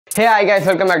Hey hi guys,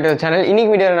 welcome back to the channel.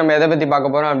 இன்னைக்கு வீடியோல நம்ம எதை பத்தி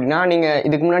பார்க்க போறோம் அப்படினா நீங்க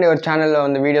இதுக்கு முன்னாடி ஒரு சேனல்ல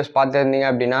வந்து வீடியோஸ் பார்த்திருந்தீங்க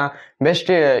அப்படினா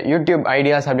பெஸ்ட் யூடியூப்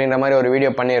ஐடியாஸ் அப்படிங்கற மாதிரி ஒரு வீடியோ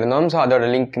பண்ணியிருந்தோம். சோ அதோட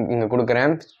லிங்க் இங்க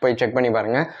கொடுக்கிறேன். போய் செக் பண்ணி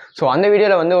பாருங்க. சோ அந்த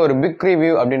வீடியோல வந்து ஒரு பிக்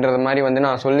ரிவ்யூ அப்படிங்கறது மாதிரி வந்து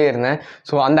நான் சொல்லி இருந்தேன்.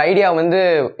 சோ அந்த ஐடியா வந்து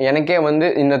எனக்கே வந்து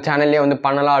இந்த சேனல்லே வந்து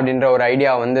பண்ணலாம் அப்படிங்கற ஒரு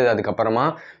ஐடியா வந்து அதுக்கு அப்புறமா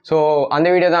சோ அந்த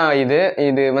வீடியோ தான்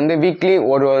இது வந்து வீக்லி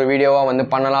ஒரு வீடியோவா வந்து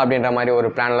பண்ணலாம் அப்படிங்கற மாதிரி ஒரு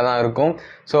பிளான்ல தான் இருக்கும்.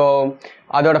 சோ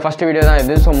அதோட ஃபர்ஸ்ட் வீடியோ தான்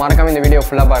இது. சோ மறக்காம இந்த வீடியோ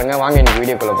ஃபுல்லா பாருங்க. வாங்க இன்னைக்கு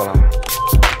வீடியோக்குள்ள போலாம்.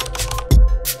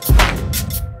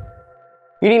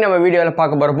 இனி நம்ம வீடியோல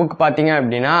பார்க்க போற புக் பாத்தீங்க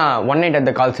அப்படினா one night at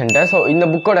the call centre. So இந்த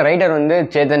புக்கோட ரைட்டர் வந்து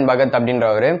சேதன் பகத்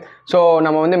அப்படின்றவர். சோ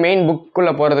நம்ம வந்து மெயின்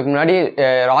புக்குள்ள போறதுக்கு முன்னாடி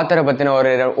ஆத்தரை பத்தின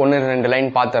ஒரு 1-2 லைன்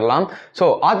பாத்துறலாம். சோ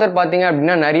ஆத்தர் பாத்தீங்க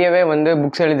அப்படினா நிறையவே வந்து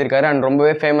புக்ஸ் எழுதியிருக்காரு அண்ட்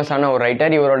ரொம்பவே ஃபேமஸான ஒரு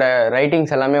ரைட்டர். இவரோட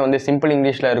ரைட்டிங்ஸ் எல்லாமே வந்து சிம்பிள்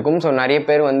இங்கிலீஷ்ல இருக்கும். சோ நிறைய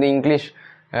பேர் வந்து இங்கிலீஷ்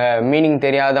மீனிங்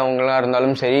தெரியாதவங்களா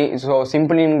இருந்தாலும் சரி ஸோ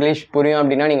சிம்பிள் இங்கிலீஷ் புரியும்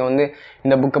அப்படின்னா நீங்கள் வந்து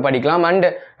இந்த புக்கை படிக்கலாம். அண்ட்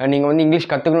நீங்கள் வந்து இங்கிலீஷ்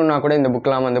கற்றுக்கணுன்னா கூட இந்த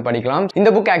புக்கெலாம் வந்து படிக்கலாம். இந்த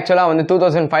புக் ஆக்சுவலாக வந்து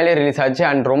 2005 ரிலீஸ் ஆச்சு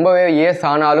அண்ட் ரொம்பவே இயர்ஸ்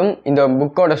ஆனாலும் இந்த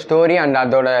புக்கோட ஸ்டோரி அண்ட்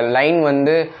அதோட லைன்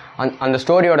வந்து அந்த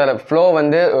ஸ்டோரியோட ஃப்ளோ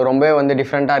வந்து ரொம்பவே வந்து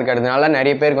டிஃப்ரெண்ட்டாக இருக்கிறதுனால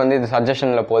நிறைய பேருக்கு வந்து இது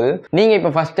சஜஷனில் போகுது. நீங்கள்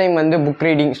இப்போ ஃபஸ்ட் டைம் வந்து புக்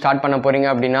ரீடிங் ஸ்டார்ட் பண்ண போகிறீங்க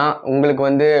அப்படின்னா உங்களுக்கு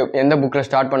வந்து எந்த புக்கில்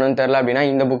ஸ்டார்ட் பண்ணணும்னு தெரில அப்படின்னா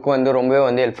இந்த புக் வந்து ரொம்பவே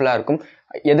வந்து ஹெல்ப்ஃபுல்லாக இருக்கும்.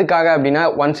 எதுக்காக அப்படின்னா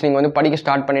ஒன்ஸ் நீங்கள் வந்து படிக்க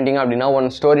ஸ்டார்ட் பண்ணிட்டீங்க அப்படின்னா ஒன்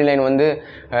ஸ்டோரி லைன் வந்து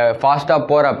ஃபாஸ்ட்டாக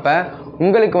போகிறப்ப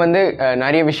உங்களுக்கு வந்து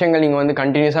நிறைய விஷயங்கள் நீங்கள் வந்து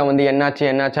கண்டினியூஸாக வந்து என்னாச்சு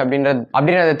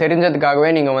அப்படின்றத தெரிஞ்சதுக்காகவே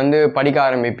நீங்கள் வந்து படிக்க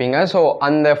ஆரம்பிப்பீங்க. ஸோ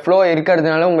அந்த ஃப்ளோ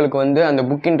இருக்கிறதுனால உங்களுக்கு வந்து அந்த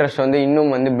புக் இன்ட்ரெஸ்ட் வந்து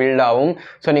இன்னும் வந்து பில்ட் ஆகும்.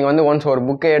 ஸோ நீங்கள் வந்து ஒன்ஸ் ஒரு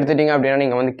புக்கை எடுத்துட்டீங்க அப்படின்னா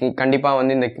நீங்கள் வந்து கண்டிப்பாக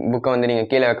வந்து இந்த புக்கை வந்து நீங்கள்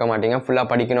கீழே வைக்க மாட்டீங்க. ஃபுல்லாக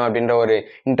படிக்கணும் அப்படின்ற ஒரு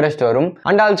இன்ட்ரெஸ்ட் வரும்.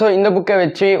 அண்ட் ஆல்சோ இந்த புக்கை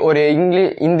வச்சு ஒரு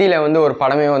ஹிந்தியில் வந்து ஒரு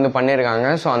படமே வந்து பண்ணியிருக்காங்க.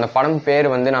 ஸோ அந்த படம் பேர்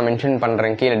வந்து நான் மென்ஷன் பண்ணுறேன்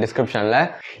கீழே டிஸ்கிரிப்ஷன்ல.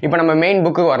 இப்போ நம்ம மெயின்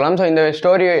புக்கு வரலாம். ஸோ இந்த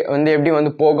ஸ்டோரி வந்து எப்படி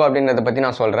வந்து போகும் அப்படின்றத பத்தி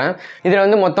நான் சொல்றேன். இதுல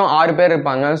வந்து மொத்தம் 6 பேர்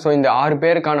இருப்பாங்க. ஸோ இந்த 6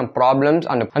 பேருக்கான ப்ராப்ளம்ஸ்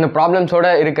அந்த ப்ராப்ளம்ஸோட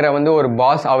இருக்கிற வந்து ஒரு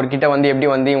பாஸ் அவர்கிட்ட வந்து எப்படி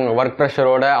வந்து இவங்க ஒர்க்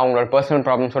ப்ரெஷரோட அவங்களோட பர்சனல்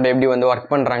ப்ராப்ளம்ஸோட எப்படி வந்து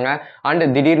ஒர்க் பண்றாங்க. அண்ட்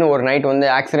திடீர்னு ஒரு நைட் வந்து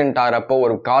ஆக்சிடென்ட் ஆகிறப்போ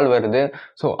ஒரு கால் வருது.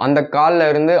 ஸோ அந்த கால்ல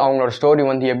இருந்து அவங்களோட ஸ்டோரி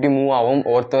வந்து எப்படி மூவ் ஆகும்,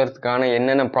 ஒவ்வொருத்தருக்கான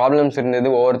என்னென்ன ப்ராப்ளம்ஸ் இருந்தது,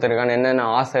 ஒவ்வொருத்தருக்கான என்னென்ன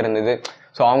ஆசை இருந்தது,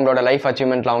 ஸோ அவங்களோட லைஃப்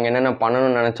அச்சீவ்மெண்ட்ல அவங்க என்னென்ன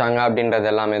பண்ணணும்னு நினைச்சாங்க அப்படின்றது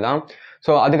எல்லாமே தான்.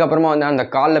 ஸோ அதுக்கப்புறமா வந்து அந்த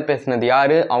காலில் பேசினது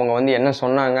யார், அவங்க வந்து என்ன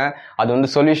சொன்னாங்க, அது வந்து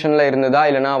சொல்யூஷனில் இருந்ததா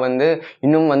இல்லைனா வந்து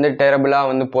இன்னும் வந்து டெரபிளாக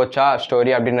வந்து போச்சா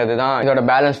ஸ்டோரி அப்படின்றது தான் இதோட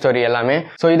பேலன்ஸ் ஸ்டோரி எல்லாமே.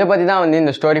 ஸோ இதை பற்றி தான் வந்து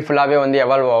இந்த ஸ்டோரி ஃபுல்லாகவே வந்து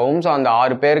எவால்வ் ஆகும். ஸோ அந்த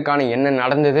 6 பேருக்கான என்ன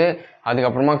நடந்தது,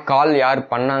 அதுக்கப்புறமா கால் யார்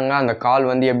பண்ணாங்க, அந்த கால்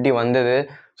வந்து எப்படி வந்தது,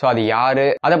 ஸோ அது யாரு,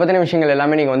 அதை பற்றின விஷயங்கள்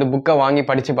எல்லாமே நீங்கள் வந்து புக்கை வாங்கி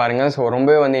படித்து பாருங்கள். ஸோ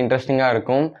ரொம்பவே வந்து இன்ட்ரெஸ்டிங்காக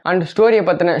இருக்கும். அண்ட் ஸ்டோரியை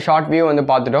பற்றின ஷார்ட் வியூ வந்து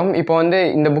பார்த்துட்டோம். இப்போ வந்து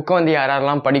இந்த புக்கை வந்து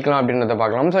யாரெல்லாம் படிக்கலாம் அப்படின்றத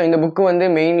பார்க்கலாம். ஸோ இந்த புக்கு வந்து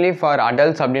மெயின்லி ஃபார்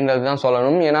அடல்ட்ஸ் அப்படின்றது தான்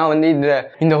சொல்லணும். ஏன்னா வந்து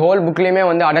இந்த ஹோல் புக்லேயுமே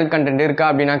வந்து அடல்ட் கண்டென்ட் இருக்கா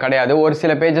அப்படின்னா கிடையாது. ஒரு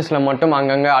சில பேஜஸில் மட்டும்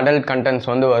அங்கங்கே அடல்ட் கண்டென்ட்ஸ்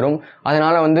வந்து வரும்.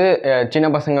 அதனால வந்து சின்ன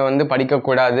பசங்க வந்து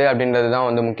படிக்கக்கூடாது அப்படின்றது தான்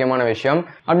வந்து முக்கியமான விஷயம்.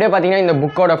 அப்படியே பார்த்தீங்கன்னா இந்த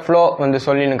புக்கோட ஃப்ளோ வந்து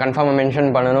சொல்லி கன்ஃபார்மாக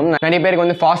மென்ஷன் பண்ணணும். நிறைய பேருக்கு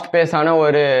வந்து ஃபாஸ்ட் பேஸான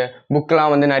ஒரு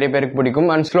புக்கெலாம் வந்து நிறைய பேருக்கு பிடிக்கும்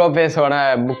அண்ட் ஸ்லோ பேஸோட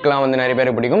புக்லாம் வந்து நிறைய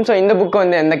பேருக்கு பிடிக்கும். ஸோ இந்த புக்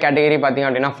வந்து எந்த கேட்டகரி பார்த்தீங்க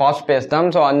அப்படின்னா ஃபாஸ்ட் பேஸ் தான்.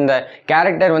 ஸோ அந்த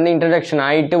கேரக்டர் வந்து இன்ட்ரடக்ஷன்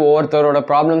ஆகிட்டு ஒவ்வொருத்தரோட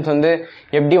ப்ராப்ளம்ஸ் வந்து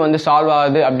எப்படி வந்து சால்வ்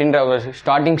ஆகுது அப்படின்ற ஒரு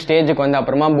ஸ்டார்டிங் ஸ்டேஜுக்கு வந்து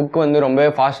அப்புறமா புக் வந்து ரொம்பவே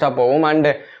ஃபாஸ்ட்டாக போகும்.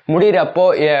 அண்ட் முடிகிறப்போ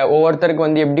ஒவ்வொருத்தருக்கு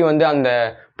வந்து எப்படி வந்து அந்த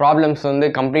ப்ராப்ளம்ஸ் வந்து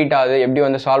கம்ப்ளீட் ஆகுது, எப்படி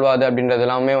வந்து சால்வ் ஆகுது அப்படின்றது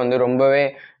எல்லாமே வந்து ரொம்பவே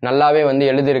நல்லாவே வந்து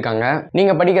எழுதியிருக்காங்க.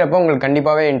 நீங்கள் படிக்கிறப்போ உங்களுக்கு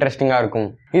கண்டிப்பாகவே இன்ட்ரெஸ்டிங்காக இருக்கும்.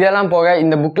 இதெல்லாம் போக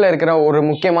இந்த புக்கில் இருக்கிற ஒரு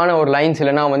முக்கியமான ஒரு லைன்ஸ்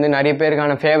இல்லைனா வந்து நிறைய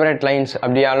பேருக்கான ஃபேவரட் லைன்ஸ்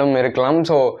அப்படியாலும் இருக்கலாம்.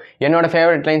 ஸோ என்னோட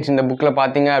ஃபேவரட் லைன்ஸ் இந்த புக்கில்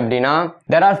பார்த்தீங்க அப்படின்னா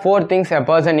there are 4 things a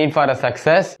person need for a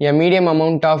success: a medium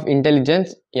amount of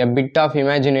intelligence, a bit of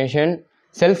imagination,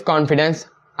 self confidence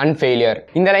and failure.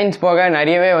 இந்த லைன்ஸ் போக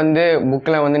நிறையவே வந்து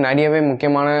புக்கில் வந்து நிறையவே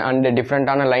முக்கியமான அண்ட்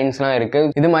டிஃப்ரெண்ட்டான லைன்ஸ்லாம் இருக்குது.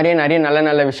 இது மாதிரியே நிறைய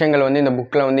நல்ல விஷயங்கள் வந்து இந்த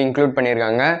புக்கில் வந்து இன்க்ளூட்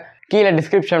பண்ணியிருக்காங்க. கீழே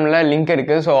டிஸ்கிரிப்ஷனில் லிங்க்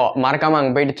இருக்குது. ஸோ மறக்காமல்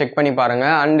அங்கே போயிட்டு செக் பண்ணி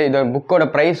பாருங்கள். அண்ட் இந்த புக்கோட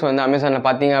ப்ரைஸ் வந்து அமேசானில்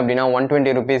பார்த்தீங்க அப்படின்னா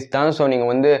 120 rupees தான். ஸோ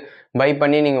நீங்கள் வந்து பை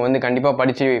பண்ணி நீங்கள் வந்து கண்டிப்பாக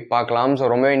படித்து பார்க்கலாம். ஸோ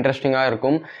ரொம்பவே இன்ட்ரெஸ்டிங்காக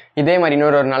இருக்கும். இதே மாதிரி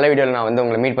இன்னொரு நல்ல வீடியோவில் நான் வந்து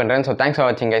உங்களை மீட் பண்ணுறேன். ஸோ தேங்க்ஸ் ஃபார்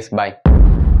வாட்சிங் கைஸ். பாய்.